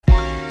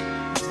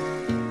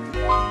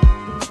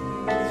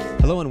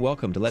Hello and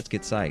welcome to Let's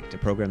Get Psyched, a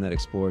program that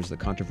explores the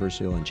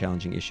controversial and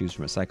challenging issues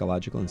from a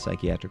psychological and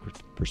psychiatric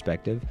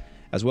perspective,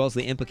 as well as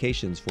the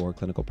implications for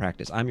clinical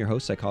practice. I'm your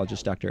host,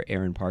 psychologist Dr.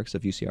 Aaron Parks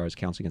of UCR's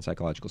Counseling and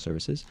Psychological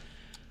Services.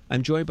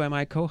 I'm joined by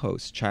my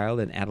co-host, child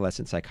and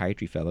adolescent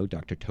psychiatry fellow,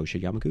 Dr.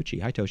 Tosha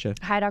Yamaguchi. Hi, Tosha.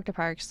 Hi, Dr.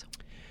 Parks.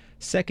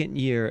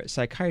 Second-year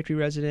psychiatry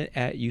resident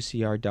at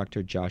UCR,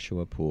 Dr.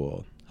 Joshua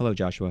Poole. Hello,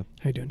 Joshua.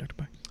 How you doing, Dr.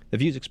 Parks? The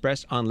views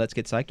expressed on Let's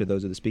Get Psyched are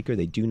those of the speaker.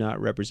 They do not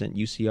represent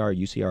UCR,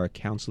 UCR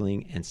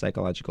Counseling and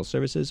Psychological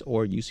Services,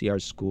 or UCR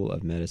School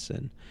of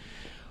Medicine.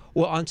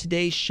 Well, on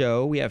today's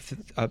show, we have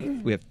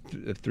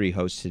three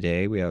hosts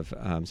today. We have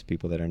some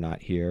people that are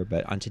not here,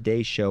 but on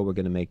today's show, we're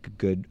going to make a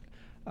good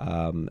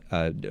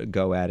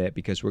go at it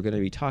because we're going to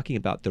be talking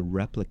about the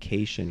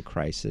replication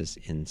crisis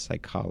in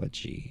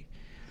psychology,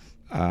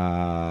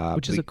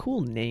 which is a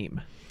cool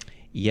name.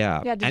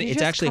 Yeah, did and you it's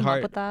just actually come up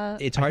hard. with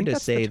that? It's I hard think to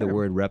that's the say the term.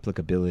 word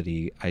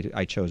replicability.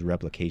 I chose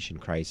replication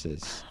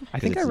crisis. I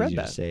think I it's read easier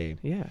that. To say.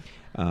 Yeah.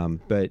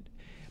 But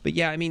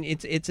yeah, I mean,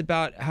 it's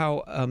about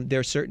how there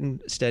are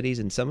certain studies,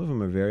 and some of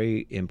them are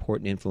very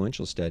important,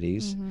 influential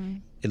studies. Mm-hmm.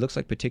 It looks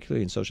like,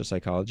 particularly in social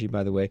psychology,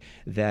 by the way,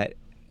 that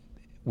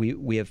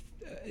we have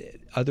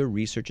other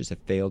researchers have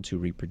failed to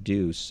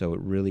reproduce. So it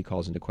really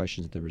calls into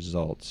question the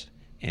results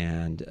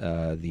and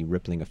the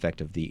rippling effect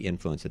of the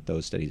influence that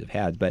those studies have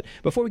had. But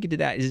before we get to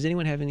that, does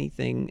anyone have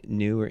anything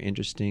new or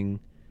interesting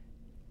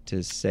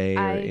to say?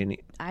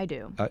 I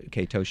do.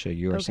 Okay, Tosha,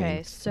 you're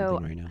saying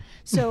something right now.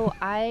 So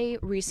I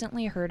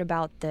recently heard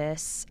about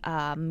this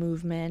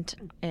movement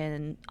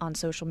on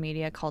social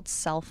media called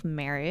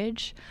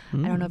self-marriage. I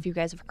don't know if you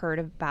guys have heard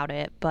about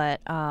it, but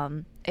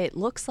it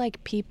looks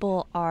like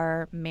people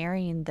are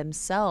marrying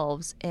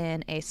themselves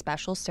in a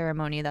special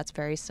ceremony that's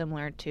very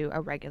similar to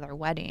a regular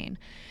wedding.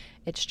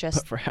 It's just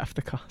But for half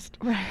the cost.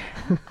 right.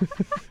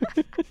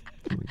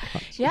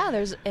 Yeah,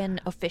 there's an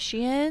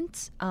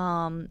officiant,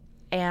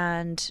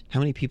 and How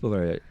many people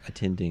are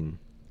attending?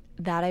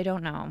 that I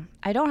don't know.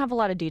 I don't have a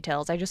lot of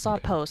details. I just saw a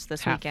post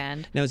this Half.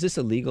 weekend. Now, is this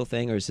a legal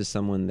thing, or is this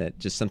something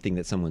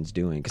that someone's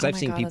doing? Because Oh I've my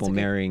seen God, people that's a good-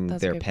 marrying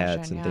that's a their good pets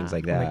question, and things yeah.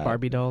 like Or that. like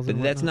Barbie dolls But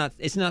and that's whatnot.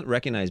 not. It's not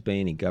recognized by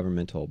any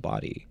governmental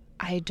body.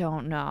 I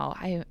don't know.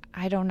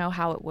 I don't know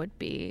how it would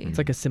be. It's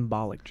like a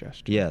symbolic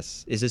gesture.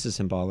 Yes. Is this a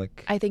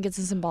symbolic? I think it's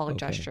a symbolic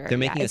Okay. gesture. They're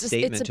making a it's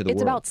statement to the It's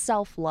world. about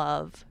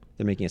self-love.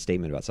 They're making a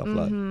statement about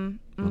self-love.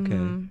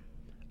 Mm-hmm.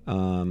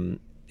 Okay.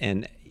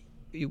 And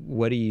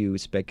what do you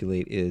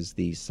speculate is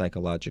the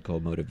psychological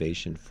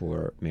motivation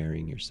for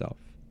marrying yourself?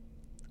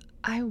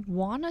 I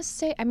want to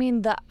say, I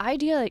mean, the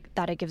idea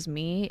that it gives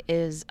me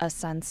is a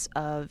sense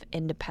of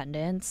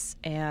independence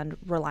and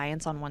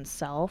reliance on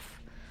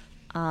oneself.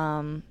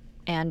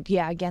 And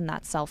yeah, again,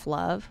 that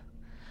self-love.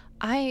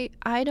 I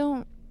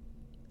don't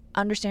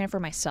understand it for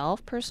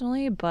myself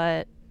personally,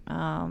 but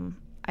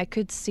I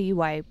could see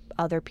why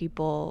other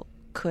people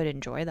could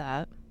enjoy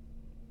that.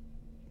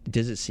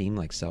 Does it seem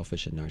like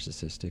selfish and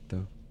narcissistic,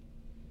 though?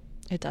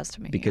 It does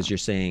to me. Because yeah. you're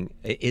saying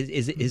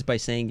is by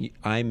saying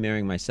I'm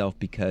marrying myself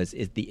because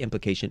is the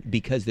implication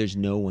because there's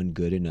no one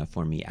good enough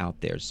for me out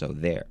there, so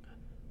there.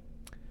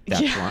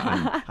 That's why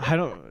I'm I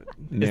don't.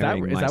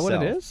 marrying Is that what it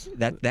myself. is?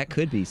 That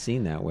could be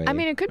seen that way. I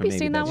mean, it could Or be maybe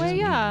seen that that's way.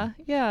 just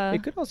me. Yeah.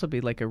 It could also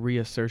be like a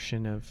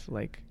reassertion of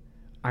like,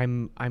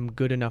 I'm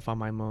good enough on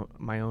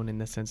my own in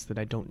the sense that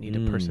I don't need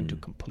a person to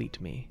complete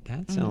me.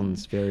 That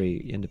sounds very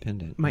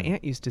independent. My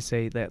aunt used to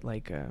say that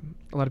like a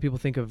lot of people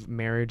think of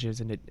marriage as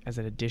an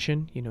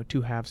addition. You know,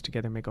 two halves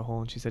together make a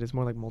whole, and she said it's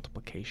more like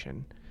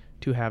multiplication.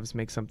 Two halves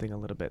make something a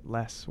little bit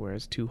less,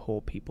 whereas two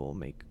whole people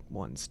make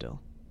one still.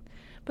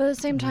 But at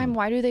the same time,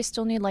 why do they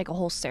still need like a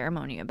whole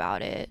ceremony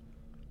about it?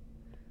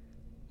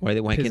 Why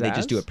can't they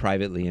just do Pizzazz? it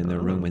privately in their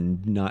room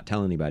and not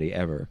tell anybody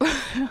ever?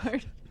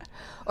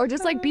 Or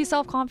just like be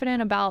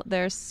self-confident about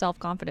their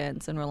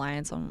self-confidence and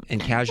reliance on. And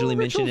casually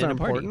mention it Rituals in are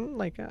a party. important.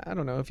 Like I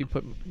don't know if you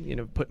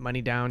put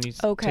money down, you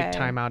Okay. take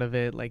time out of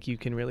it. Like you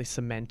can really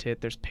cement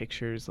it. There's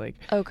pictures. Like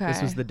Okay.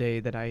 this was the day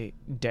that I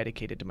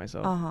dedicated to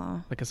myself.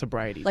 Like a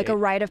sobriety. Like day a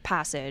rite of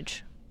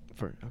passage.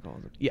 for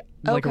alcoholism. Yeah,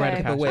 like a rite of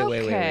Okay. But passage.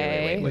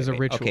 wait. There's a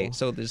ritual. Okay,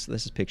 so let's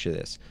just picture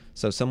this.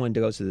 So someone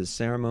goes to this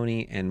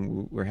ceremony,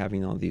 and we're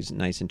having all these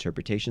nice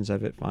interpretations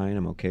of it. Fine,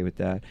 I'm okay with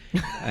that.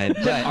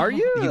 But Are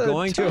you? You're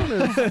going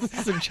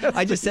to?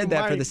 I just said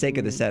that for the sake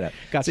of the setup.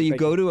 Gotcha, So you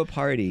thank go to a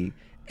party,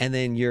 and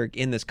then you're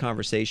in this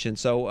conversation.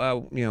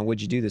 So,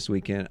 what'd you do this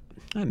weekend?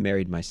 I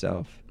married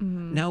myself.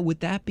 Now, would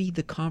that be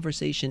the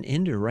conversation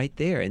ender right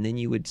there? And then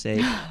you would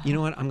say, you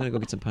know what? I'm going to go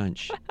get some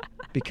punch.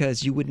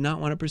 Because you would not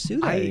want to pursue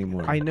that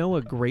anymore. I know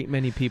a great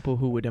many people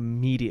who would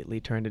immediately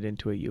turn it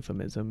into a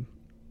euphemism,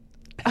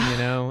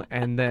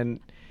 and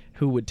then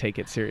who would take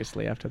it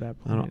seriously after that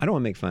I point. don't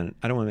want to make fun.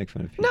 I don't want to make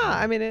fun of people. No,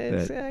 I mean,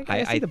 it's, But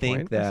I see the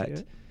think point. I see that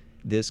it.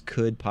 this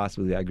could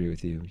possibly. I agree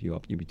with you. You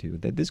be too.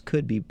 That this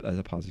could be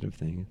a positive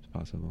thing. It's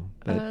possible.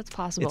 But It's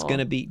possible. It's going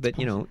to be. But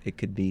it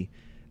could be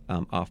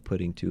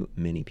off-putting to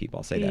many people.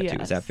 I'll say that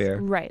too. Is that fair?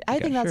 Right. I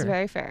Okay, think that's sure.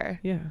 very fair.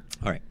 Yeah.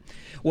 All right.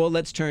 Well,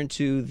 let's turn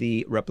to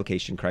the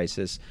replication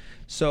crisis.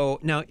 So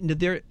now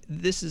there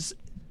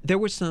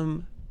were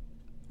some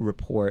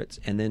reports,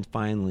 and then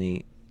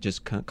finally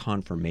just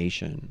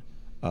confirmation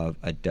of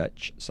a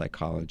Dutch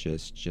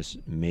psychologist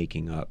just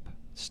making up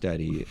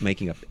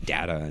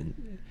data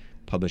and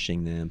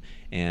publishing them.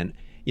 And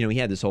he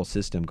had this whole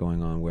system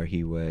going on where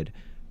he would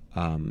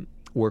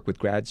work with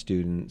grad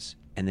students,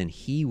 and then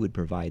he would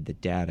provide the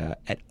data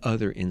at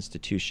other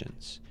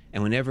institutions.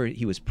 And whenever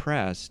he was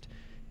pressed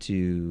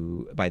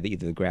by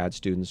either the grad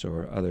students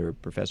or other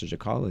professors or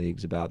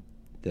colleagues about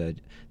the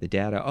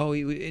data,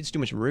 it's too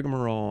much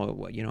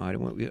rigmarole. I don't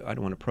want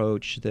to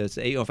approach this.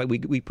 If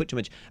we put too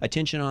much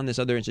attention on this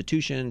other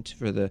institution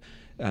to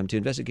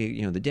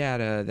investigate the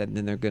data,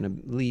 then they're going to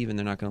leave and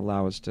they're not going to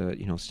allow us to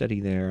study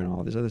there and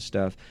all this other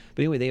stuff.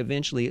 But anyway,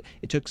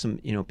 it took some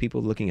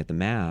people looking at the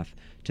math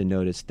to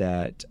notice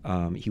that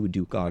he would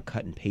do a lot of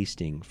cut and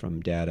pasting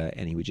from data,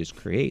 and he would just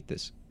create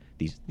these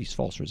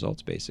false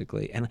results,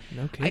 basically. And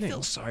no I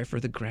feel sorry for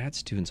the grad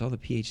students, all the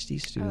PhD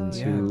students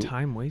who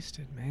time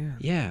wasted, man.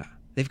 Yeah,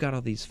 they've got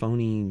all these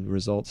phony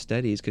result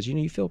studies because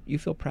you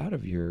feel proud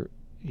of your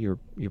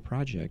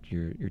project,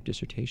 your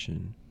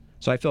dissertation.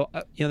 So I feel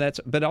that's,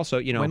 but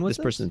also when was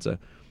this person's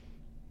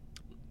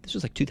this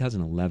was like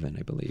 2011,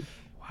 I believe.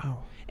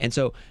 Wow. And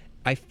so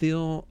I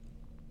feel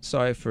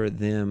sorry for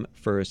them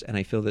first, and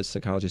I feel this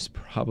psychologist is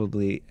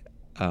probably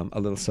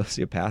a little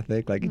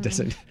sociopathic. Like, it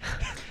doesn't.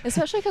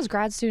 Especially because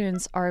grad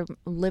students are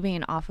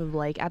living off of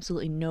like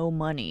absolutely no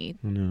money.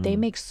 No. They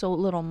make so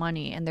little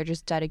money, and they're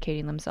just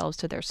dedicating themselves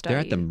to their study.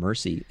 They're at the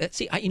mercy.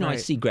 See, I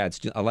see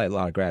a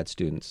lot of grad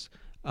students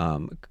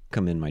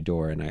come in my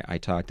door, and I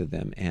talk to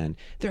them, and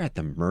they're at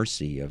the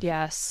mercy of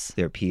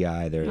their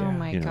PI. Oh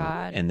my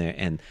God.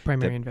 And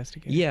primary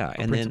investigator. Yeah,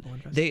 and then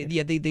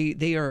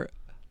they are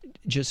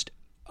just.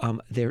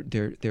 They're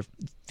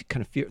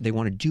kind of they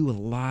want to do a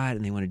lot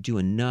and they want to do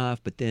enough,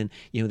 but then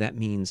that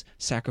means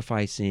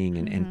sacrificing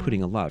and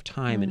putting a lot of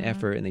time and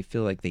effort, and they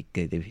feel like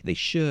they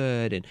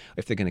should, and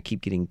if they're going to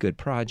keep getting good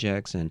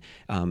projects and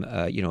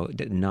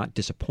not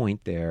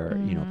disappoint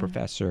their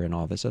professor and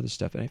all this other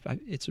stuff. And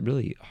it's a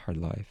really hard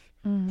life.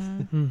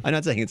 I'm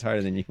not saying it's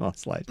harder than you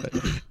all's life, but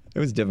it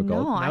was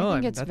difficult. No, I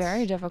think it's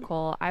very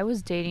difficult. I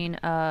was dating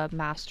a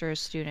master's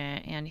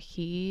student, and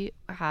he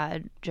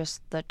had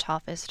just the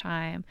toughest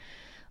time.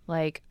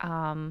 Like,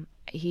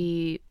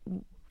 he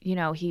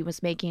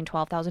was making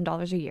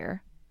 $12,000 a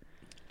year.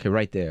 Okay,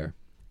 right there.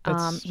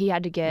 He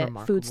had to get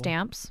food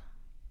stamps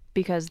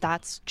because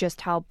that's just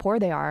how poor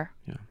they are.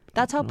 Yeah.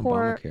 That's how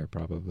poor Obamacare,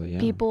 probably. Yeah.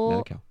 People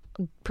Medi-Cal.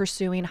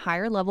 pursuing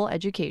higher level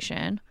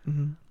education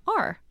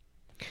are.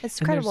 It's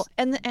incredible.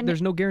 And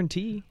there's no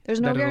guarantee. There's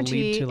no that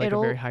guarantee it'll lead to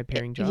a very high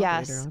paying job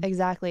later on.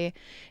 Exactly.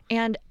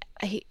 And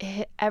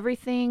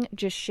everything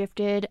just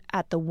shifted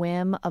at the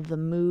whim of the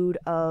mood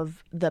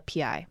of the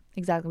PI.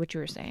 Exactly what you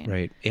were saying.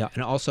 Right. Yeah.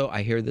 And also,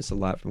 I hear this a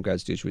lot from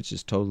grad students, which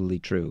is totally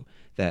true,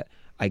 that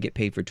I get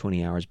paid for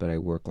 20 hours, but I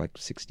work like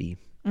 60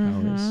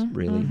 hours,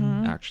 really,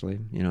 actually,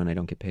 and I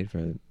don't get paid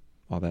for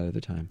all that other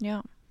time.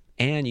 Yeah.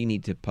 And you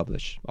need to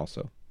publish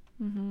also.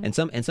 And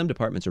some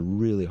departments are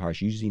really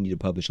harsh. You usually need to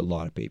publish a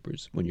lot of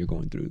papers when you're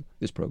going through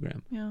this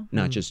program. Yeah.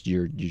 Not just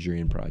your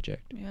end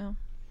project. Yeah.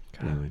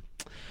 Anyway.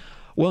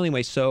 Well,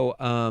 anyway, so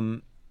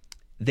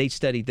they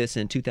studied this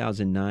in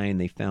 2009.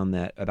 They found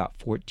that about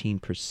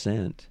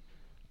 14%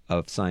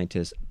 of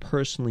scientists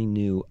personally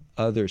knew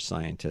other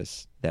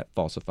scientists that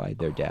falsified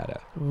their data.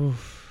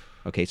 Oof.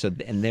 Okay, so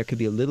and there could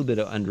be a little bit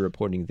of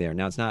underreporting there.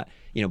 Now it's not,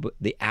 but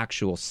the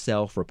actual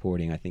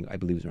self-reporting, I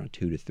believe, is around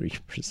 2 to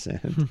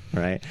 3%,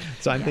 right?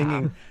 So I'm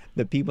thinking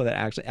the people that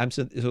actually,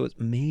 so it's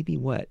maybe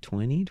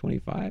 20,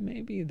 25,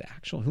 maybe the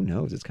actual. Who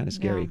knows? It's kind of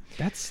scary. Yeah.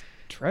 That's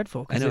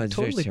dreadful because I know, it it's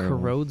totally very terrible.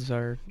 corrodes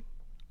our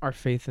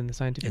faith in the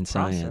scientific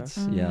process.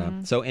 Science.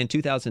 Yeah. So in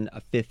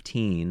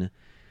 2015,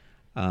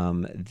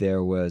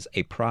 there was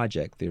a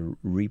project, the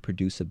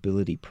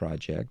Reproducibility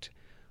Project,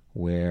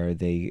 where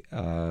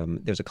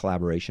there's a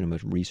collaboration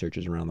with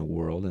researchers around the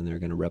world, and they're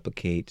going to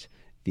replicate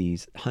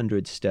these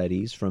 100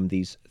 studies from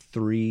these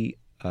 3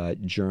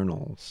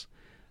 journals.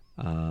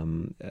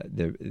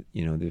 They're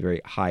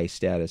very high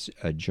status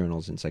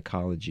journals in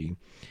psychology,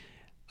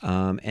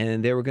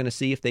 and they were going to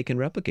see if they can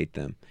replicate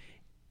them.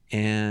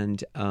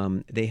 And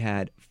they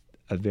had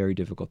a very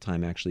difficult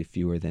time. Actually,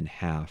 fewer than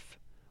half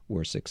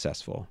were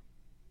successful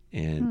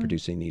in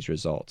producing these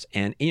results.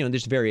 And,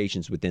 there's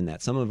variations within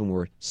that. Some of them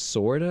were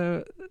sort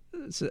of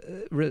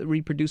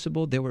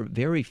reproducible. There were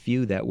very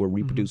few that were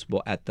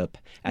reproducible at the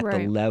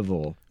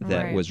level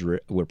that was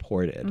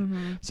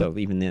reported. So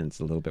even then, it's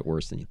a little bit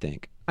worse than you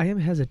think. I am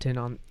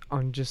hesitant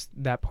on just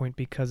that point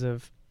because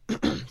of,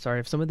 sorry,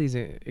 if some of these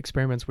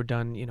experiments were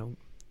done,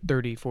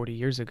 30, 40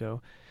 years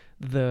ago,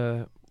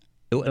 I'm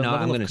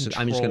going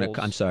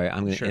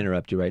to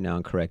interrupt you right now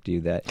and correct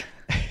you that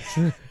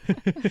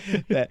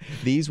that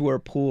these were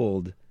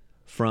pulled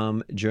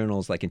from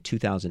journals like in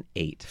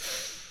 2008.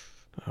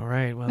 All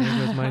right, well,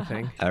 there goes my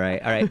thing. All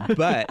right,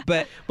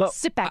 but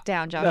sit back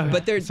down, Joshua.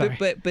 But there's but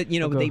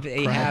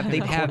they've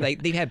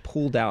had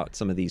pulled out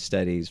some of these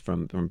studies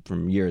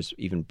from years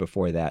even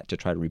before that to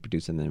try to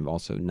reproduce them, and they've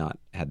also not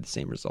had the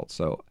same results.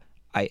 So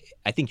I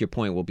think your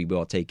point will be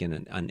well taken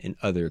in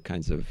other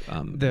kinds of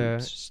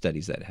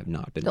studies that have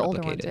not been The replicated.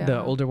 older ones, yeah.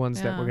 The older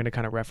ones that Yeah. we're going to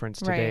kind of reference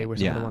today Right. were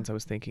some of Yeah. the ones I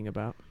was thinking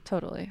about.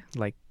 Totally.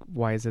 Like,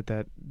 why is it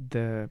that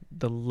the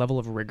level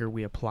of rigor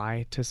we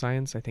apply to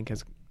science, I think,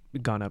 has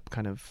gone up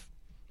kind of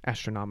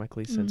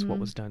astronomically since what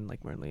was done,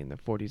 like, mainly in the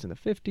 40s and the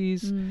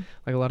 50s.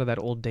 Like, a lot of that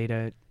old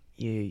data,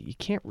 you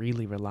can't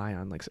really rely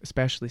on, like,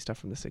 especially stuff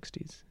from the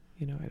 60s.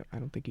 You know, I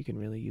don't think you can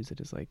really use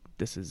it as, like,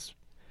 this is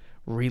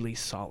really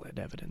solid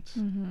evidence.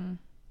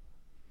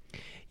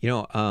 You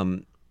know,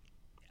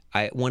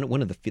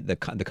 one of the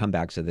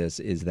comebacks of this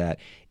is that,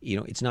 you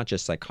know, it's not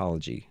just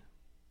psychology.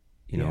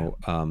 You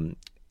know,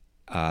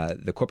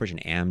 the corporation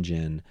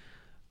Amgen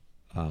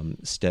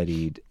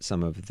studied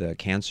some of the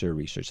cancer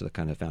research, the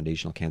kind of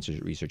foundational cancer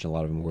research. A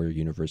lot of them were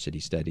university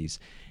studies,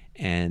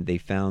 and they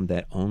found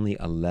that only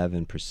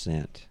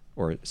 11%,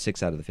 or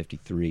 6 out of the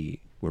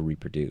 53, were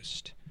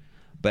reproduced.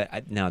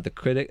 But now the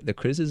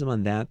criticism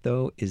on that,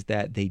 though, is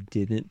that they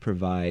didn't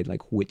provide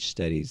like which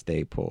studies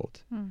they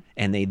pulled,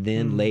 and they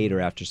then later,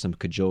 after some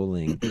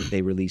cajoling,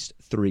 they released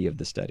 3 of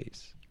the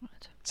studies. What?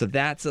 So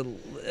that's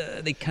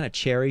they kind of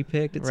cherry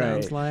picked. It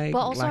sounds like. But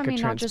also, lack I of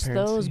mean, not just those,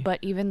 transparency. but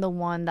even the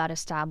one that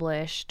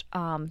established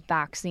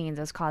vaccines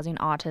as causing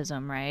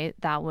autism, right?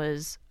 That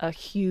was a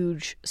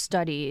huge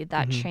study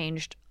that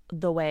changed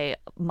the way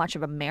much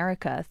of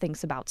America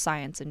thinks about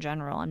science in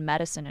general and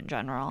medicine in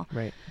general.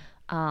 Right.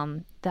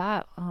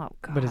 That, oh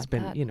God. But it's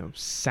been, that- you know,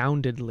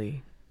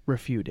 soundedly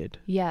refuted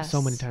Yes.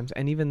 so many times.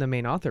 And even the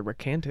main author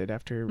recanted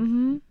after,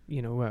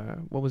 you know,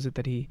 what was it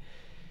that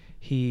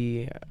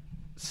he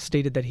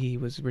stated that he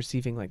was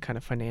receiving like kind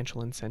of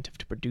financial incentive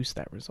to produce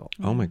that result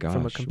Oh my gosh!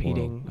 from a Whoa,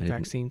 competing I didn't-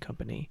 vaccine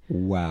company.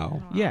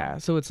 Wow. Yeah.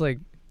 So it's like,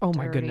 oh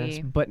my goodness.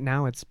 Dirty. But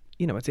now it's,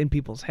 you know, it's in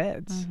people's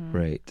heads.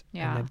 Right.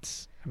 Yeah. And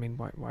it's, I mean,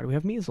 why do we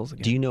have measles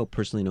again? Do you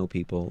personally know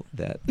people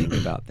that think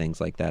about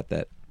things like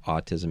that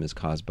autism is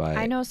caused by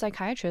I know a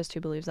psychiatrist who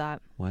believes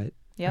that. what? I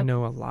Yep.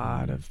 know a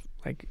lot of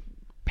like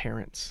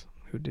parents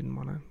who didn't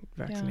want to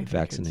vaccinate their kids.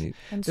 Vaccinate.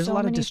 And There's a so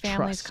lot of many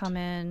families distrust. come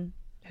in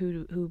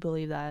who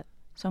believe that.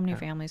 So many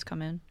families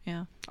come in.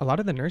 Yeah. A lot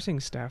of the nursing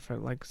staff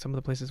at like some of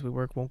the places we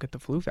work won't get the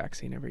flu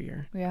vaccine every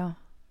year. Yeah.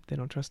 They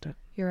don't trust it.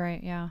 You're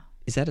right. Yeah.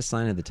 Is that a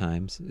sign of the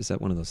times? Is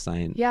that one of those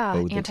signs? Yeah,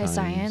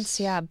 anti-science.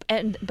 Yeah,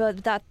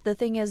 but the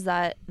thing is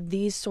that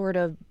these sort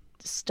of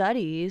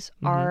studies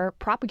are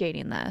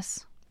propagating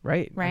this.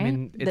 Right. Right? I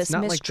mean, it's This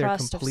not like they're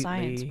mistrust of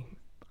science. completely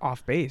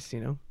off base,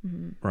 you know?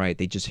 Right.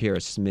 They just hear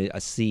a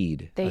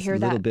seed. They a hear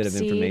little that bit of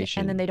seed,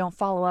 information, and then they don't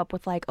follow up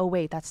with like, oh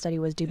wait, that study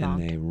was and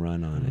debunked. they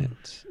run on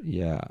it.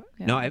 Yeah.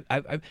 Yeah. No,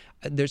 I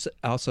there's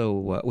also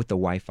with the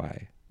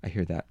Wi-Fi. I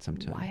hear that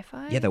sometimes.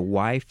 Wi-Fi? Yeah, the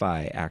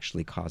Wi-Fi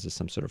actually causes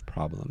some sort of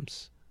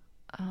problems.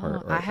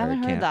 Oh, I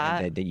haven't heard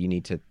that. That you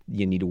need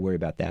to worry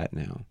about that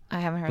now.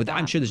 I haven't heard But that.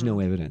 I'm sure there's no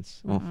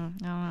evidence. Well, I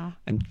don't know.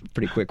 I'm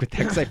pretty quick with that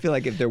because I feel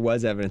like if there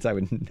was evidence, I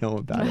would know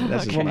about it.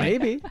 That's just Well,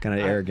 maybe. kind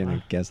of arrogant,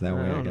 I guess that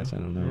way. I don't guess know.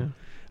 I don't know. Yeah.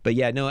 But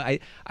yeah, no,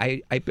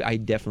 I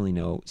definitely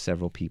know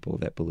several people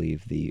that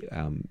believe the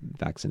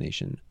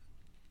vaccination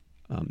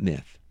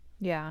myth,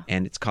 Yeah.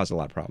 and it's caused a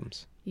lot of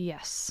problems.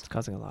 Yes. It's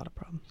causing a lot of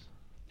problems.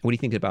 What do you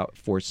think about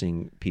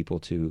forcing people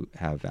to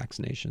have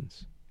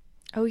vaccinations,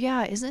 Oh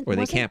yeah, isn't or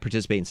they wasn't- can't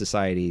participate in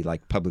society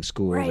like public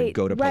school and Right,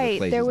 go to public right.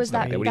 places? There and was stuff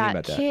like that What do you think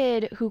about that?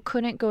 kid who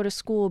couldn't go to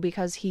school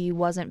because he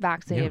wasn't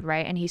vaccinated, Yeah.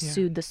 right? And he Yeah.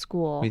 sued the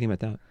school. What do you think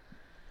about that?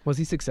 Was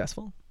he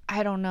successful?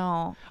 I don't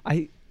know.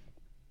 I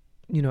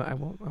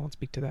won't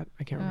speak to that.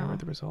 I can't remember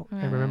the result.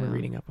 I remember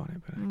reading up on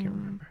it, but I can't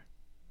remember.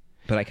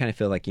 But I kind of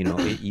feel like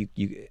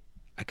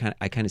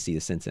I kind of see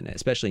the sense in it,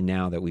 especially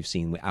now that we've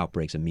seen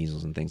outbreaks of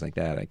measles and things like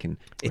that. I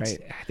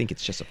think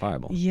it's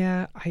justifiable.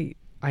 Yeah, I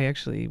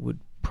actually would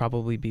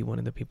probably be one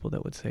of the people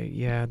that would say,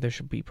 yeah, there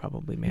should be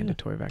probably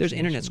mandatory vaccinations. There's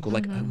internet school.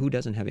 Like, who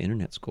doesn't have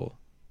internet school?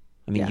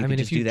 I mean, Yeah, you I could mean,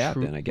 just if you do that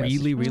then, I guess.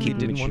 really, Just really keep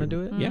them didn't want to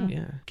extreme- do it, Yeah.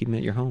 yeah. Keep them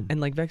at your home.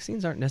 And like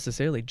vaccines aren't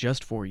necessarily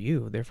just for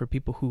you. They're for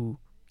people who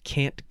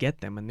can't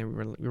get them and they're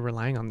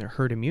relying on their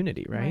herd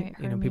immunity, right? Right,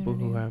 You know, herd people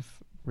who immunity. have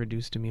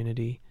reduced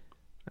immunity.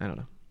 I don't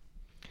know.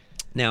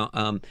 Now,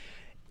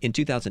 in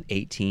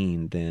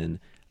 2018, then,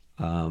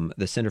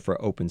 the Center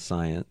for Open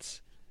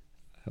Science,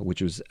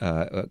 which was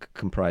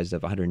comprised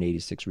of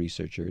 186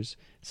 researchers,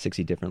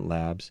 60 different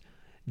labs,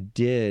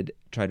 did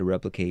try to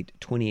replicate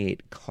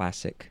 28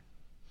 classic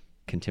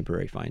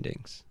contemporary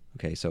findings.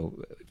 Okay,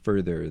 so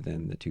further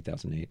than the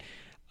 2008.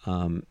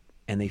 And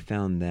they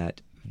found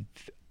that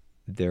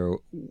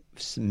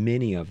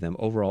many of them,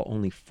 overall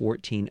only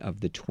 14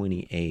 of the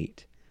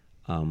 28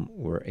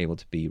 were able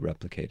to be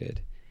replicated.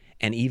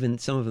 And even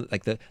some of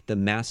like the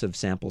massive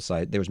sample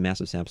size, there was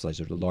massive sample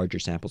sizes, or larger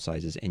sample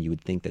sizes, and you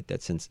would think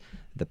that since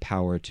the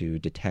power to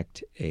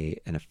detect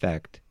an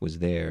effect was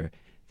there,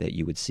 that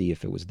you would see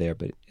if it was there,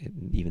 but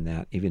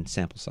even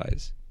sample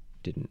size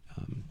didn't,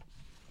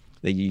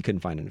 you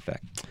couldn't find an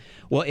effect.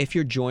 Well, if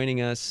you're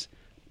joining us,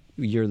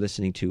 you're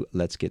listening to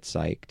Let's Get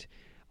Psyched.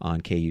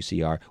 on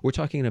KUCR. We're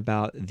talking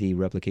about the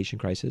replication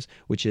crisis,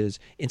 which is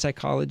in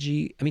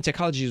psychology. I mean,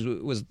 psychology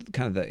was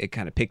it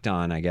kind of picked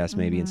on, I guess,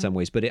 maybe in some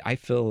ways, but I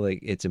feel like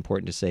it's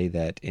important to say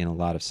that in a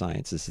lot of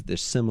sciences,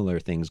 there's similar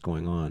things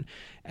going on.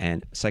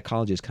 And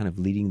psychology is kind of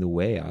leading the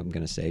way, I'm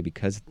going to say,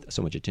 because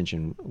so much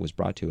attention was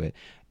brought to it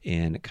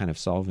in kind of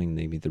solving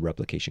maybe the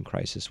replication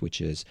crisis,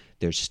 which is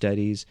there's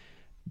studies,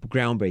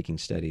 groundbreaking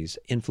studies,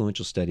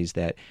 influential studies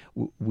that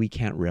we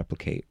can't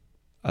replicate.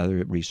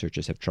 Other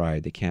researchers have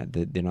tried.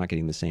 They're not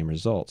getting the same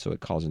results. So it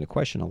calls into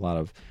question a lot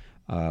of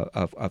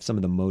some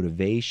of the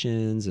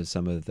motivations, of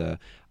some of the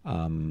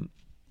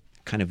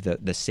kind of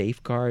the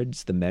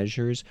safeguards, the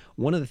measures.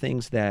 One of the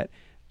things that,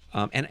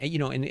 and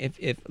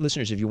if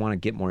listeners, if you want to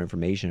get more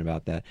information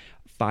about that,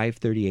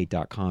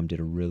 538.com did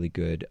a really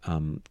good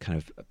kind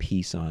of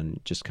piece on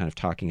just kind of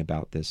talking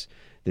about this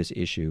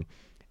issue.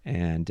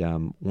 And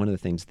one of the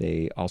things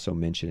they also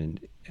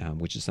mentioned,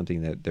 which is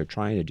something that they're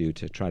trying to do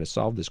to try to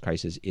solve this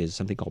crisis, is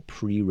something called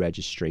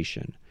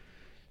pre-registration.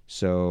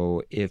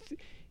 So if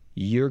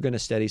you're going to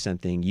study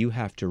something, you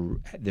have to,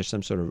 there's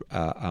some sort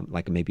of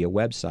like maybe a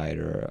website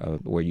or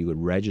where you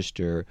would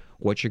register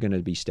what you're going to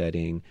be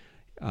studying,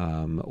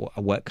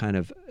 what kind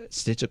of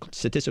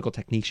statistical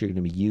techniques you're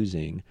going to be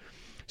using,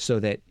 so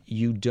that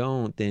you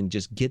don't then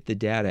just get the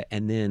data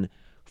and then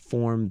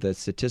form the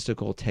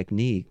statistical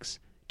techniques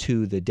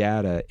to the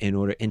data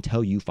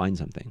until you find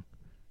something.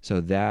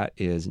 So that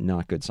is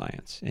not good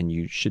science, and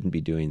you shouldn't be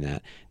doing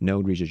that.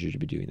 No researcher should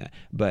be doing that.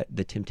 But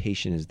the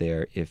temptation is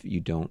there if you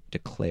don't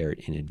declare it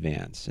in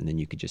advance, and then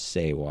you could just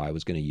say, well, I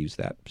was going to use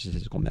that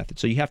statistical method.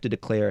 So you have to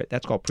declare it.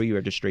 That's called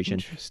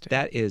pre-registration.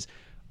 That is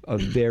a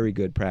very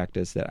good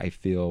practice that I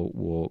feel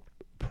will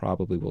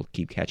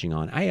keep catching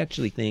on. I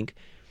actually think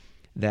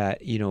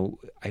that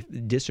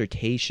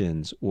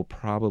dissertations will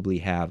probably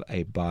have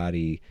a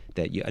body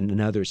that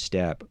another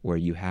step where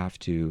you have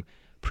to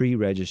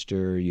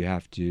pre-register, you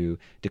have to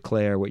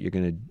declare what you're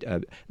going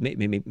to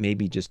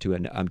maybe just to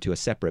a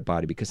separate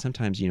body, because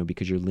sometimes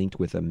because you're linked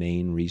with a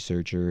main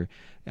researcher,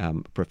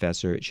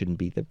 professor, it shouldn't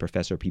be the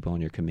professor people on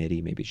your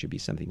committee. Maybe it should be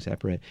something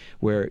separate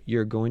where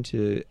you're going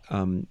to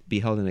be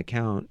held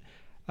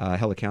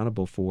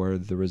accountable for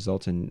the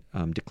results and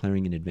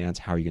declaring in advance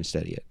how you're going to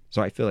study it.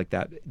 So I feel like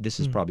that this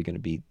is probably going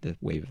to be the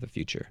wave of the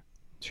future.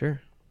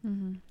 Sure.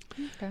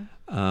 Okay.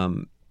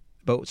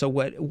 But so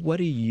what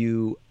do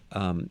you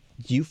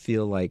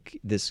feel like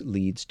this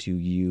leads to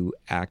you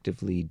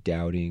actively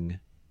doubting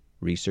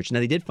research? Now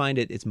they did find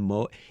it's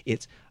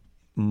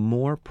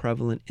more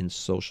prevalent in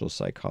social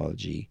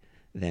psychology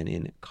than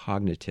in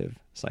cognitive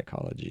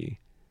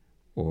psychology,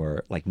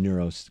 or like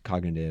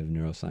cognitive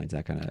neuroscience,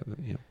 that kind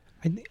of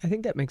I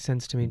think that makes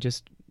sense to me,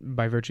 just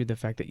by virtue of the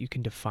fact that you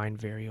can define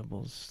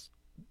variables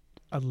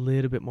a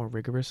little bit more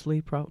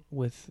rigorously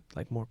with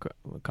like more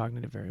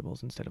cognitive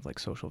variables instead of like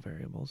social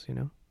variables,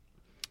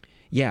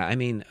 Yeah, I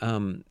mean,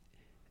 and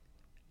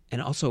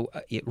also,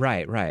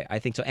 right. I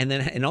think so.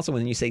 And also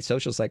when you say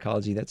social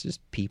psychology, that's just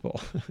people.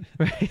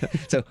 Right.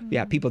 So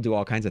yeah, people do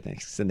all kinds of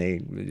things, and they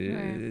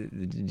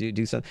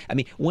do something. I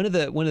mean, one of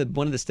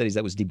the studies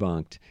that was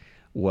debunked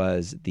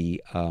was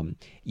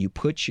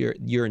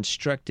you're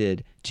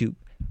instructed to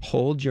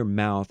hold your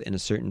mouth in a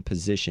certain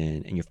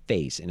position and your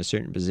face in a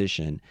certain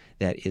position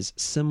that is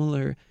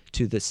similar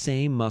to the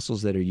same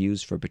muscles that are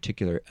used for a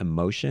particular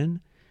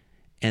emotion,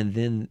 and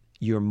then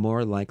you're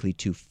more likely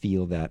to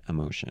feel that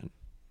emotion.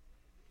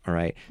 All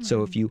right? Mm-hmm.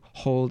 So if you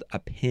hold a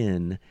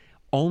pen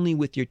only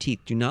with your teeth,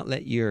 do not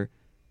let your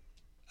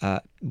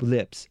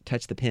lips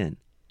touch the pen.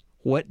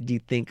 What do you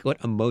think? What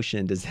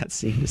emotion does that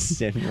seem to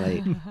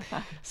stimulate?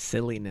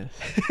 Silliness.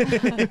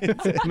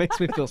 It makes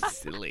me feel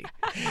silly.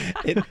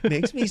 It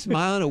makes me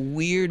smile in a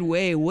weird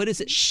way. What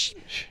is it? Shh.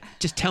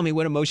 Just tell me,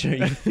 what emotion are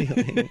you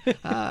feeling?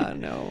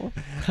 No.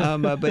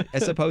 But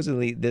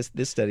supposedly this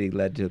study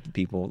led to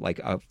people,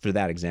 like for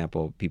that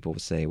example, people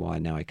would say, well,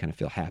 now I kind of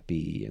feel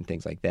happy and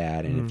things like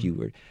that. And if you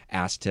were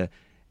asked to,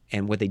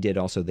 and what they did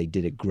also, they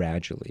did it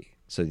gradually,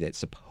 so that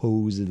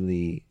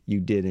supposedly you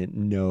didn't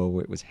know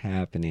it was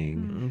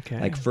happening. Okay.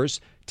 Like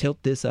first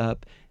tilt this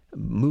up,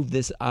 move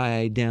this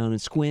eye down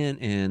and squint,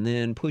 and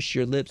then push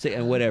your lips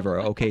and whatever.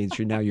 Okay,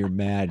 so now you're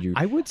mad.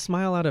 I would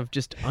smile out of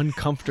just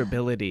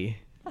uncomfortability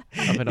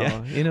of it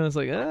all. It's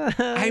like,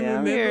 I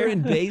remember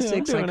in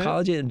basic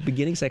psychology and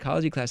beginning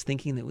psychology class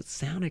thinking that it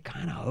sounded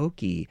kind of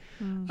hokey.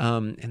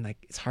 And like,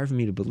 it's hard for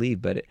me to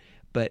believe, but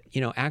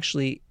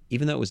actually,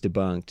 even though it was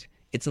debunked,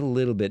 it's a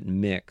little bit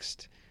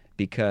mixed.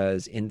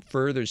 Because in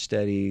further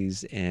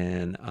studies,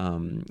 and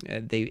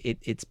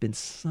it's been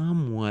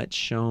somewhat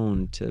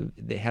shown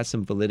it has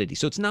some validity.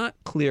 So it's not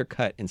clear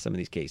cut in some of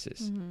these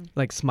cases. Mm-hmm.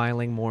 Like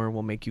smiling more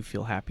will make you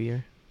feel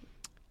happier.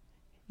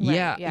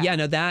 Right, yeah.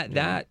 No,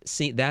 that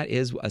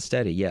is a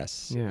study,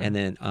 yes. Yeah. And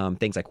then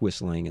things like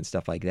whistling and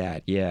stuff like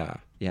that,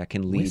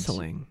 can lead.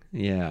 Whistling,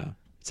 yeah.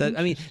 So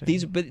I mean,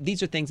 these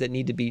are things that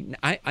need to be.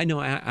 I know.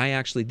 I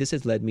actually, this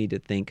has led me to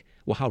think,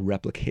 well, how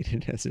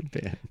replicated has it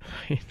been?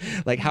 Right.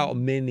 Like how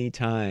many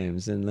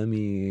times? And let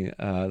me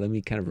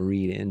kind of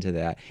read into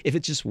that. If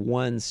it's just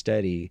one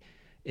study,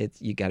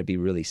 you got to be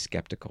really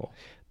skeptical.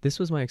 This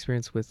was my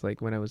experience with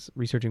like when I was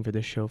researching for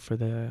this show for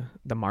the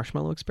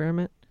marshmallow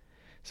experiment.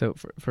 So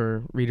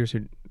for readers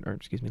who, or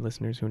excuse me,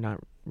 listeners who are not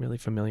really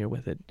familiar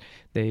with it,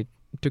 they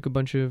took a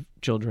bunch of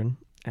children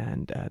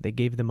and they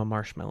gave them a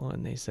marshmallow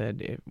and they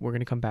said, we're going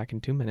to come back in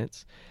 2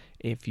 minutes.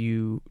 If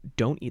you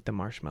don't eat the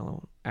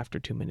marshmallow after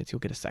 2 minutes, you'll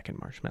get a second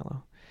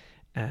marshmallow.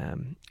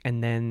 And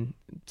then,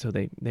 so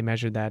they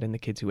measured that, and the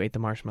kids who ate the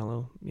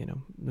marshmallow,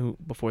 who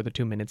before the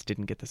 2 minutes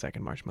didn't get the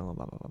second marshmallow,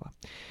 blah, blah, blah, blah.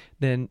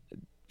 Then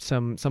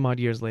some odd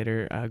years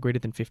later, greater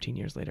than 15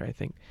 years later, I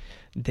think,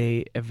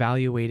 they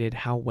evaluated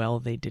how well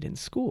they did in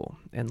school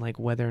and like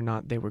whether or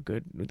not they were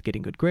good with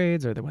getting good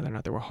grades or whether or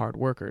not they were hard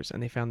workers.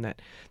 And they found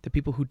that the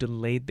people who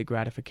delayed the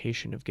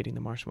gratification of getting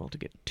the marshmallow to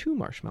get 2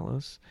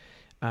 marshmallows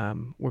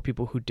were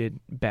people who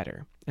did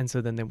better. And so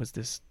then there was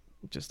this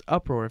just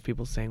uproar of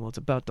people saying, well, it's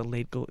about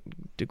delayed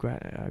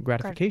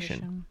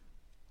gratification.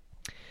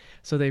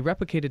 So they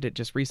replicated it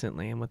just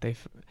recently, and what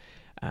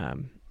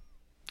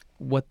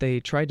they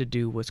tried to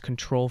do was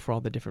control for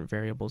all the different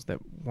variables that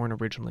weren't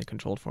originally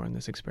controlled for in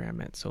this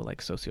experiment. So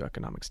like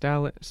socioeconomic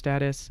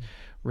status,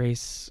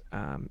 race,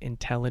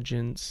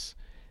 intelligence,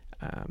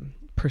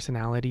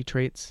 personality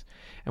traits.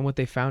 And what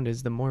they found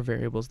is the more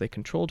variables they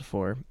controlled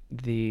for,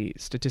 the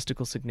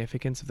statistical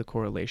significance of the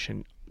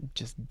correlation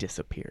just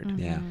disappeared. Mm-hmm.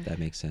 Yeah, that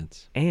makes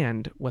sense.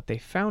 And what they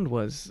found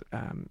was,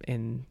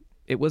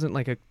 it wasn't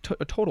like a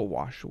total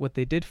wash. What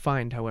they did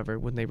find, however,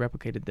 when they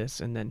replicated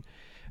this and then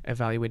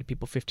evaluated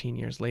people 15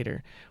 years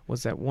later,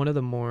 was that one of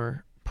the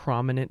more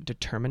prominent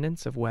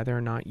determinants of whether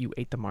or not you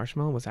ate the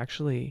marshmallow was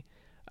actually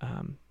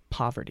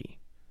poverty.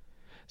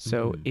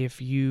 So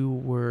if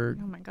you were,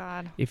 oh my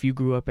God, if you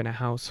grew up in a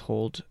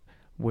household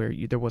where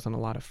there wasn't a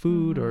lot of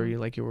food or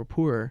you were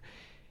poor,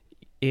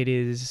 it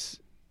is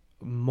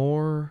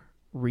more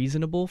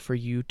reasonable for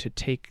you to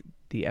take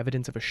the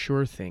evidence of a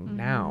sure thing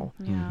now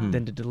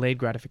than the delayed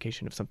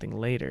gratification of something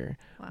later,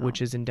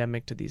 which is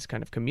endemic to these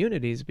kind of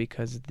communities,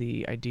 because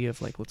the idea of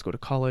like, let's go to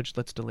college,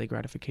 let's delay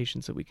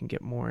gratification so we can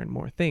get more and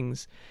more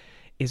things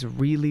is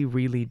really,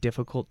 really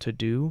difficult to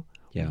do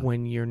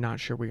when you're not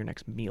sure where your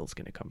next meal is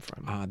going to come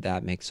from.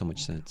 That makes so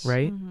much sense.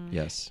 Right?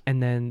 Yes.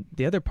 And then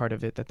the other part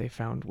of it that they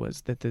found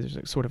was that there's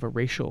sort of a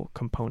racial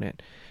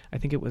component. I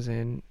think it was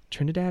in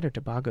Trinidad or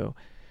Tobago.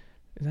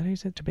 Is that how you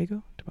said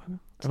Tobago? Tobago?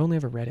 I've only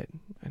ever read it,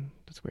 and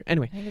that's weird.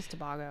 Anyway, I think it's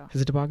Tobago.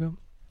 Is it Tobago?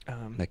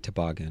 Like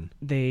toboggan.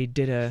 They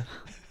did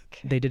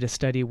a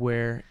study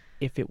where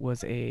if it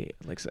was a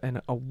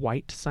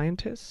white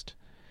scientist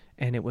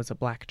and it was a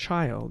black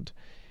child,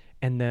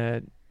 and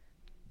the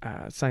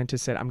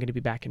scientist said, I'm going to be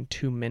back in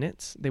 2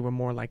 minutes, they were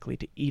more likely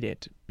to eat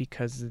it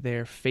because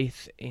their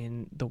faith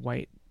in the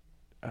white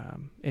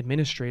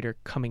administrator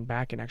coming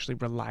back and actually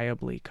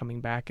reliably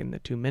coming back in the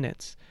 2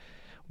 minutes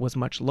was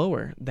much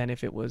lower than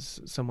if it was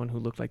someone who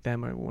looked like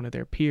them or one of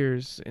their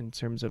peers in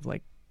terms of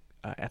like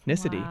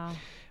ethnicity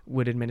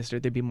would administer.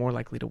 They'd be more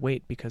likely to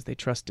wait because they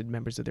trusted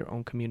members of their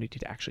own community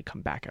to actually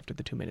come back after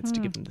the 2 minutes to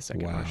give them the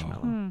second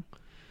marshmallow.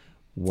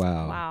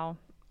 Wow.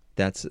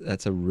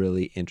 That's a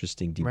really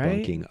interesting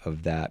debunking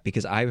of that,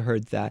 because I've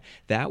heard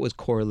that was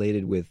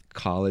correlated with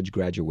college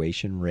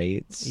graduation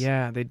rates.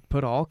 Yeah, they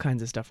put all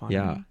kinds of stuff on it.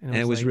 Yeah, and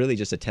it was like, really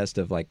just a test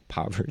of like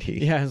poverty.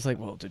 Yeah, it's like,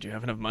 well, did you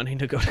have enough money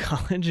to go to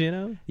college,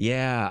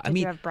 Yeah, Did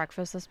you have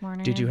breakfast this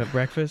morning? Did you have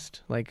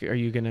breakfast? Like, are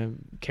you going to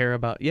care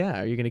about,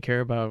 are you going to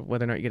care about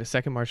whether or not you get a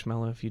second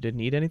marshmallow if you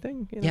didn't eat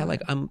anything? Yeah,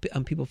 like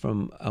people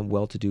from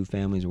well-to-do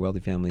families or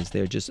wealthy families,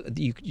 they're just,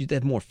 you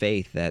have more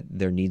faith that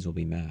their needs will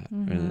be met.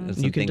 And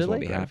some you can things will delay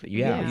be happening.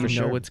 Yeah, for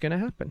sure. Know what's going to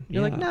happen.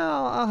 You're like,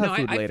 no, I'll have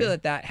food later. I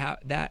feel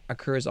that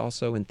occurs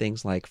also in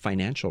things like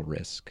financial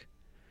risk,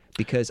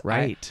 because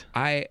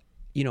I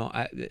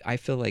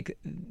feel like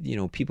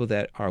people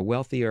that are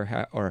wealthy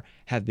or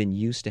have been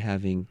used to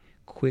having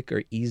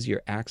quicker,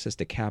 easier access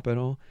to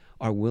capital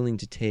are willing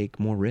to take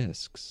more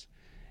risks,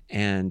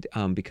 and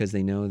because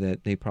they know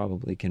that they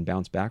probably can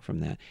bounce back from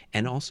that,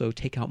 and also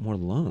take out more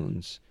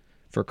loans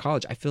for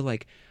college. I feel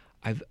like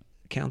I've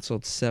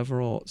counseled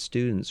several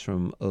students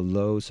from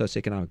low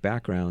socioeconomic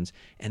backgrounds,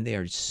 and they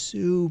are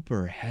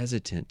super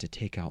hesitant to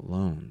take out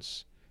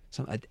loans.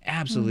 So I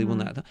absolutely will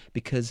not,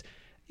 because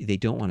they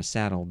don't want to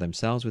saddle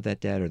themselves with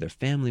that debt or their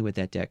family with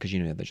that debt, because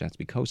there has to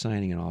be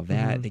co-signing and all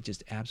that. They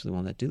just absolutely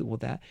will not do that. Well,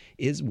 that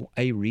is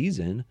a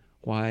reason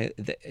why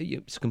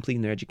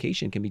completing their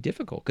education can be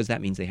difficult, because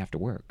that means they have to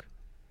work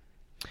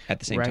at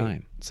the same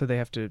time. So they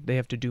have to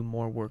do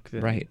more work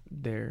than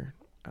their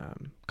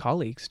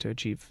colleagues to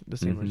achieve the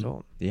same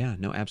result. Yeah,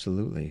 no,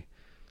 absolutely.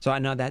 So I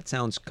know that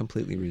sounds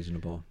completely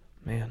reasonable.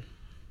 Man.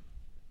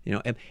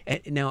 And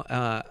now,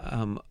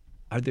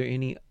 are there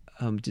any,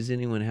 does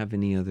anyone have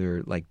any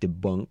other like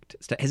debunked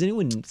stuff? Has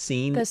anyone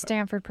seen the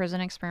Stanford prison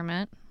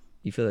experiment?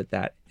 You feel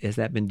that has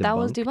that been debunked? That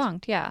was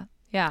debunked, yeah.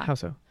 How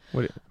so?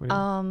 What do you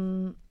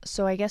mean?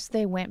 So I guess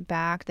they went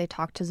back, they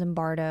talked to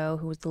Zimbardo,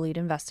 who was the lead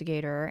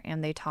investigator,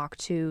 and they talked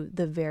to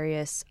the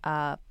various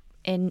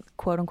in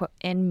quote unquote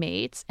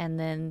inmates and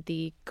then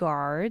the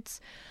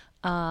guards,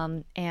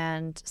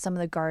 and some of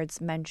the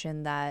guards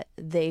mentioned that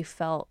they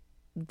felt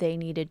they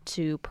needed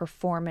to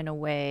perform in a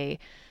way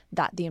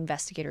that the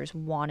investigators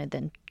wanted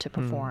them to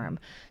perform.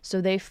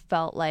 So they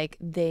felt like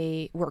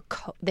they were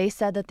they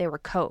said that they were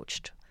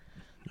coached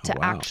to wow.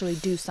 actually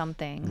do some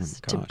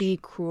things, to gosh. be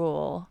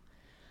cruel.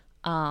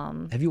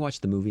 Have you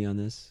watched the movie on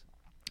this?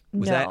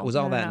 Was No, was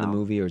all no, that in the no.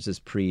 movie, or is this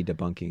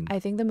pre-debunking? I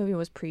think the movie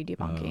was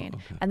pre-debunking. Oh,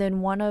 okay. And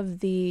then one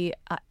of the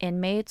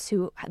inmates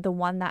the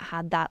one that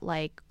had that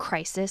like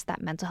crisis,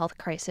 that mental health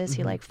crisis,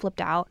 he like flipped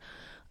out.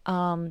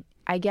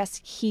 I guess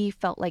he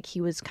felt like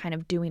he was kind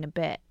of doing a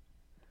bit.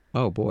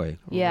 Oh boy,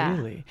 Yeah.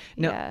 Really?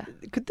 Now, Yeah.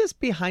 could this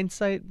be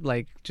hindsight,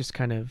 like just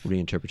kind of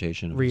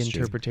reinterpretation. Of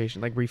history.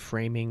 reinterpretation, like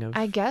reframing of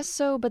I guess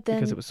so, but then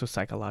because it was so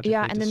psychologically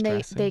yeah, and then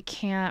distressing? they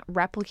can't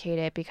replicate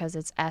it because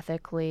it's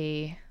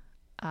ethically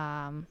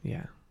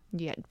yeah.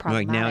 problematic.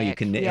 Like now you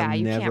can yeah,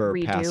 you never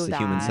can't pass redo the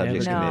Human that.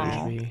 Subjects no.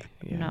 Committee.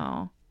 Yeah.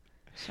 No.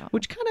 So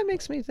Which kind of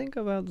makes me think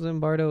about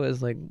Zimbardo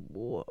as like,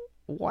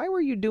 why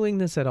were you doing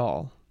this at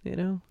all? You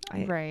know,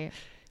 right.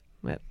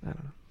 I don't know.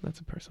 That's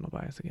a personal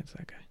bias against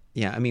that guy.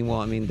 Yeah, I mean,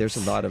 there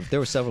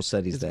were several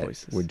studies His that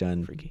voice is were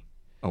done freaky.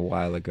 a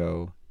while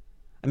ago.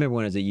 I remember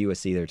when I was at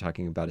USC, they were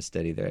talking about a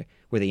study there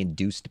where they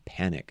induced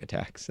panic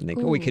attacks, and they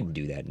go, "We Ooh. couldn't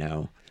do that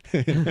now."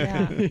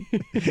 Yeah.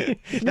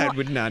 That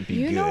would not be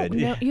You know,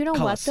 good. you know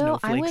Call what us though?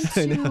 snowflakes.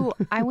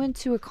 I went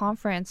to a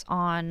conference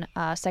on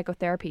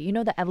psychotherapy. You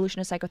know the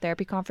Evolution of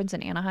Psychotherapy conference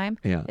in Anaheim?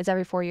 Yeah. It's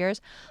every 4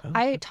 years.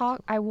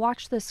 I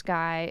watched this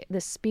guy,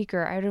 this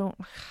speaker. I don't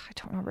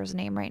remember his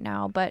name right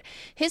now, but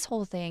his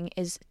whole thing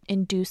is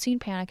inducing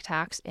panic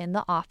attacks in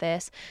the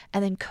office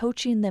and then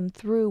coaching them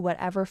through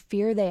whatever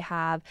fear they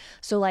have.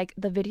 So like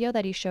the video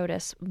that he showed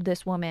us,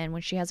 this woman,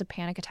 when she has a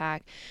panic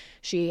attack,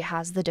 she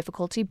has the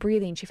difficulty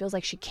breathing. She feels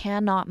like she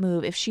cannot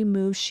move. If she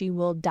moves, she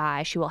will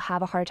die. She will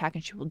have a heart attack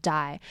and she will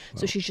die.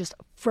 So she's just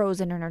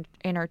frozen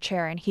in her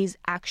chair, and he's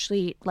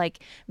actually like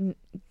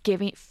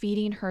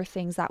feeding her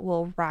things that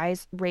will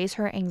raise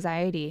her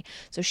anxiety.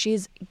 So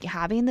she's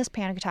having this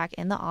panic attack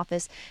in the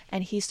office,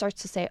 and he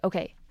starts to say,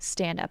 "Okay,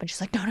 stand up." And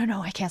she's like,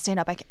 no, I can't stand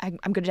up. I'm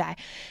gonna die.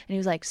 And he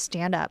was like,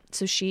 "Stand up."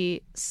 So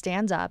she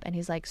stands up, and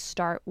he's like,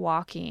 "Start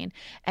walking."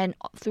 And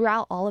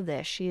throughout all of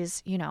this,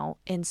 she's,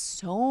 in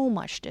so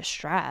much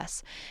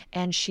distress,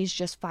 and she's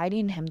just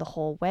fighting him the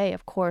whole way,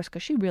 of course,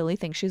 because she really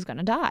thinks she's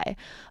gonna die.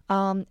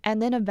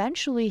 And then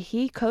eventually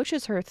he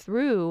coaches her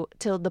through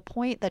till the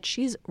point that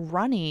she's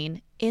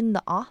running in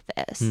the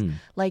office,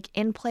 like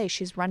in place.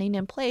 She's running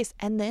in place.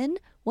 And then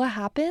what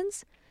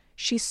happens?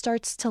 She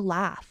starts to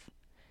laugh.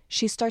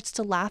 She starts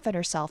to laugh at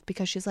herself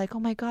because she's like, "Oh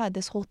my God,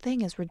 this whole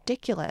thing is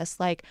ridiculous.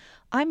 Like,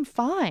 I'm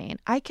fine.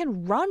 I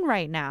can run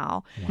right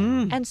now."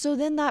 And so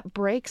then that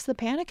breaks the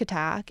panic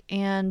attack.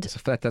 And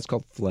That's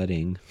called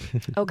flooding.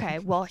 okay,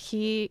 well,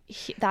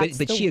 that's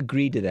but she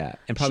agreed to that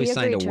and probably she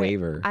signed agreed a to it.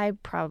 waiver. I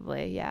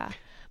probably, yeah.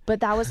 But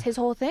that was his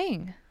whole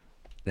thing.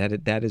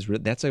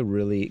 That's a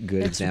really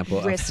good It's example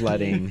of risky.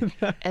 flooding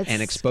It's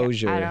and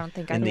exposure I don't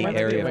think in I'd the ever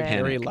area do of it.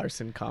 Gary panic.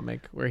 Larson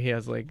comic where he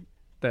has like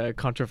the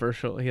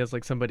controversial. He has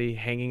like somebody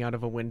hanging out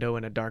of a window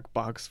in a dark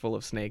box full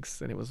of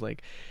snakes, and it was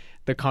like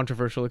the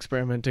controversial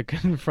experiment to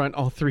confront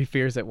all three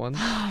fears at once.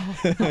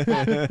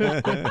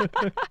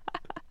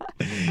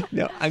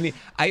 No, I mean,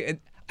 I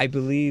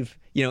believe,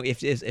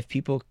 if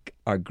people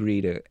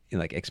agree to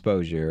like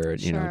exposure,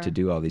 Sure. to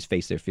do all these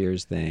face their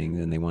fears things,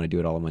 and they want to do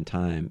it all at one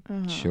time,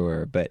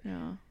 sure. But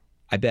Yeah.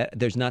 I bet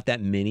there's not that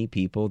many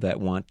people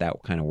that want that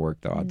kind of work,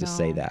 though. I'll just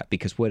say No. that,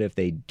 because what if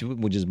they do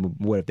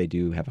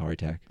have a heart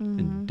attack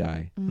and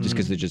die just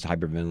because they're just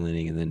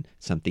hyperventilating, and then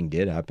something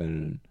did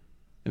happen?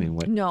 I mean,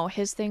 what? No,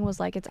 his thing was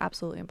like, it's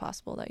absolutely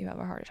impossible that you have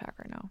a heart attack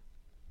right now.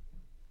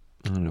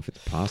 I don't know if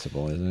it's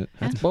possible, is it?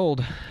 That's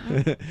bold.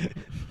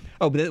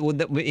 Oh,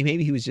 but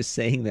maybe he was just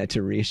saying that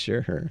to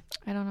reassure her,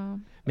 I don't know.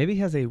 Maybe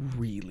he has a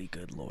really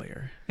good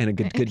lawyer. and a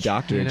good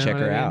doctor You to know check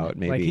what her I mean? out.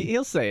 Maybe Like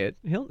he'll say it.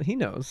 He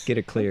knows. get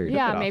it cleared.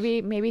 Yeah, off.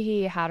 maybe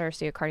he had her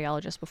see a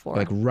cardiologist before.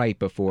 Like right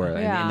before,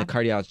 Yeah. and the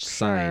cardiologist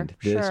signed,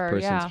 Sure, this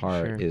person's yeah.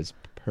 heart Sure. is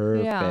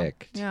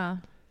perfect. Yeah.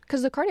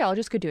 Because the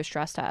cardiologist could do a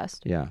stress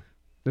test. Yeah,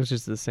 It was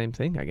just the same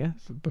thing, I guess.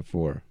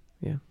 before.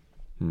 Yeah.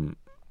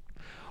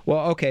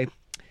 Well, okay.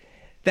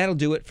 That'll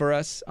do it for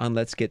us on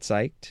Let's Get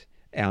Psyched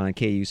on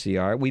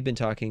KUCR. We've been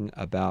talking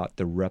about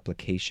the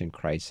replication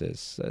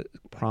crisis,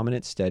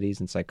 prominent studies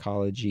in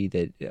psychology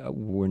that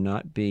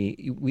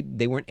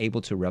they weren't able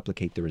to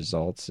replicate the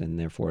results, and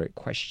therefore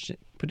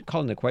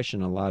called into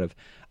question a lot of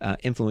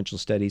influential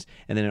studies,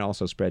 and then it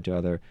also spread to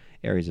other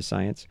areas of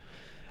science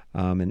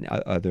and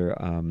other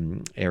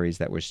areas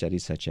that were studied,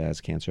 such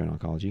as cancer and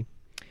oncology.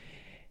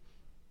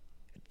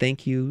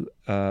 Thank you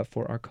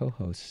for our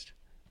co-host,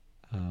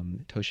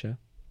 Tosha.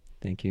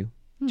 Thank you.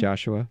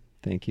 Joshua,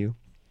 thank you.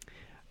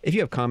 If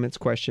you have comments,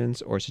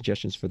 questions, or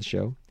suggestions for the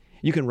show,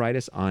 you can write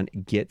us on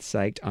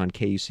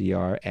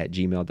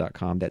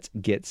getpsyched@gmail.com. That's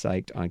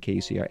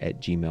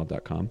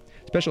getpsyched@gmail.com.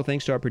 Special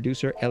thanks to our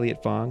producer,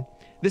 Elliot Fong.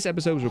 This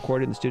episode was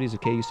recorded in the studios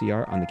of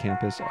KUCR on the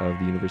campus of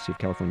the University of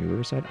California,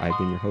 Riverside. I've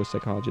been your host,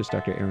 psychologist,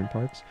 Dr. Aaron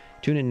Parks.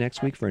 Tune in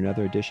next week for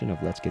another edition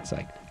of Let's Get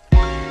Psyched.